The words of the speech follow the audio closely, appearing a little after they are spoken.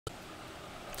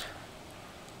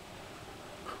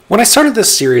When I started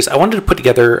this series, I wanted to put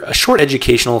together a short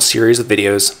educational series of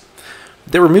videos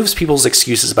that removes people's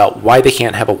excuses about why they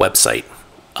can't have a website.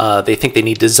 They think they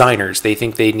need designers, they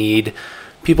think they need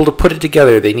people to put it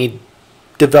together, they need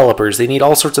developers, they need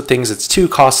all sorts of things. It's too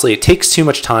costly, it takes too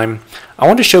much time. I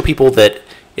want to show people that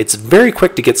it's very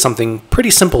quick to get something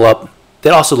pretty simple up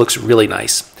that also looks really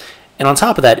nice. And on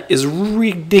top of that is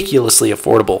ridiculously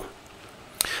affordable.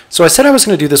 So I said I was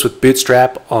going to do this with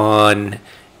Bootstrap on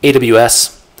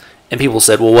AWS. And people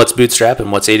said, well, what's Bootstrap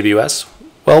and what's AWS?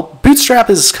 Well, Bootstrap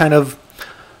is kind of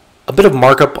a bit of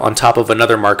markup on top of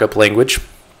another markup language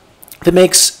that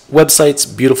makes websites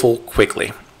beautiful quickly.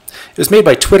 It was made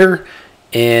by Twitter,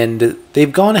 and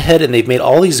they've gone ahead and they've made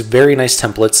all these very nice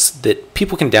templates that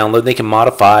people can download. They can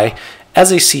modify as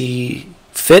they see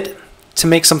fit to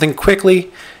make something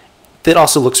quickly that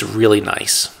also looks really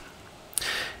nice.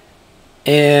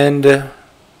 And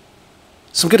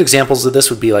some good examples of this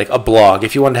would be like a blog.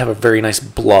 If you wanted to have a very nice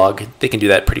blog, they can do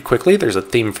that pretty quickly. There's a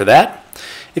theme for that.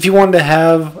 If you wanted to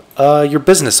have your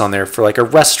business on there for like a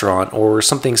restaurant or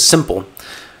something simple,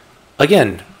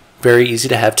 again, very easy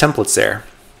to have templates there.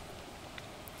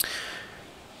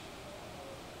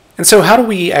 And so how do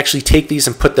we actually take these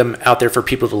and put them out there for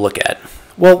people to look at?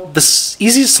 Well, the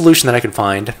easiest solution that I could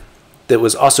find that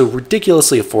was also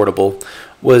ridiculously affordable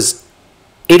was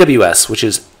AWS, which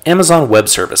is Amazon Web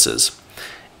Services.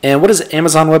 And what is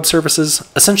Amazon Web Services?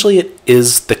 Essentially, it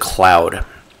is the cloud.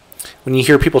 When you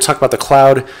hear people talk about the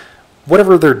cloud,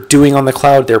 whatever they're doing on the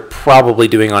cloud, they're probably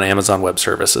doing on Amazon Web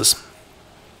Services.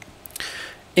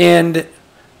 And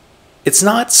it's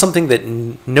not something that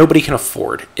nobody can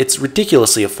afford. It's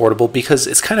ridiculously affordable because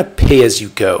it's kind of pay as you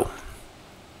go.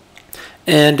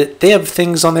 And they have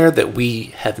things on there that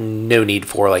we have no need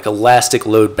for, like elastic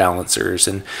load balancers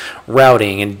and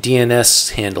routing and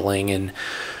DNS handling and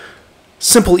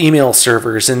simple email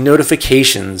servers and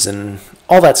notifications and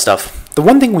all that stuff. The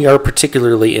one thing we are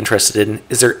particularly interested in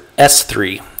is their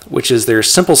S3, which is their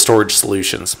simple storage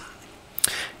solutions.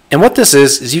 And what this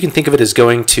is you can think of it as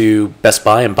going to Best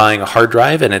Buy and buying a hard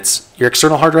drive, and it's your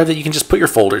external hard drive that you can just put your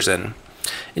folders in,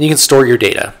 and you can store your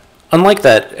data. Unlike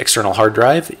that external hard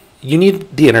drive, you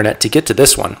need the internet to get to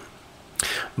this one.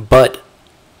 But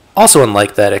also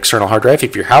unlike that external hard drive,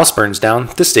 if your house burns down,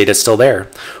 this data is still there.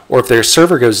 Or if their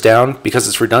server goes down because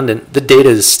it's redundant, the data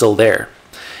is still there.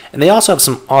 And they also have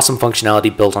some awesome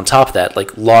functionality built on top of that,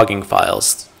 like logging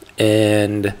files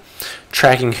and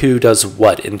tracking who does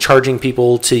what and charging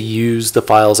people to use the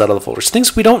files out of the folders,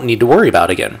 things we don't need to worry about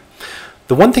again.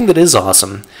 The one thing that is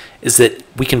awesome is that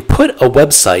we can put a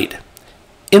website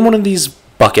in one of these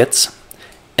buckets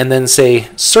and then say,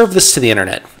 serve this to the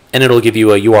internet. And it'll give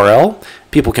you a URL.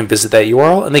 People can visit that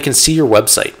URL and they can see your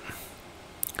website.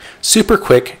 Super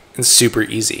quick and super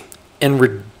easy and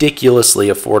ridiculously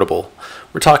affordable.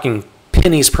 We're talking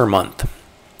pennies per month.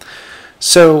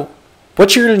 So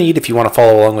what you're going to need if you want to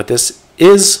follow along with this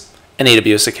is an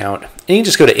AWS account. And you can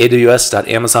just go to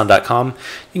aws.amazon.com.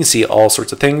 You can see all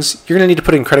sorts of things. You're going to need to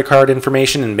put in credit card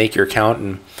information and make your account,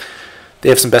 and they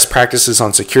have some best practices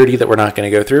on security that we're not going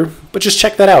to go through, but just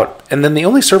check that out. And then the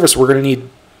only service we're going to need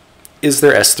is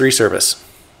their S3 service.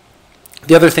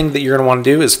 The other thing that you're going to want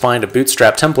to do is find a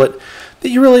Bootstrap template that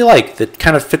you really like, that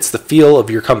kind of fits the feel of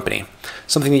your company.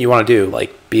 Something that you want to do,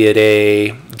 like be it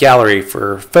a gallery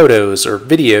for photos or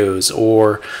videos,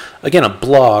 or again, a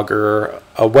blog or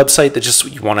a website that just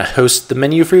you want to host the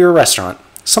menu for your restaurant.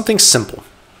 Something simple.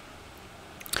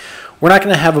 We're not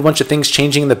going to have a bunch of things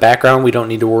changing in the background. We don't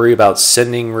need to worry about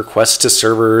sending requests to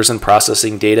servers and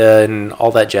processing data and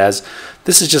all that jazz.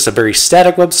 This is just a very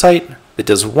static website that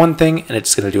does one thing, and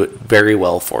it's going to do it very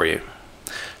well for you.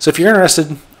 So if you're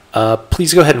interested,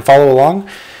 please go ahead and follow along.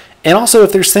 And also,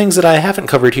 if there's things that I haven't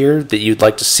covered here that you'd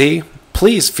like to see,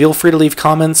 please feel free to leave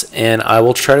comments, and I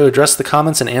will try to address the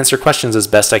comments and answer questions as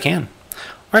best I can.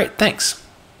 All right, thanks.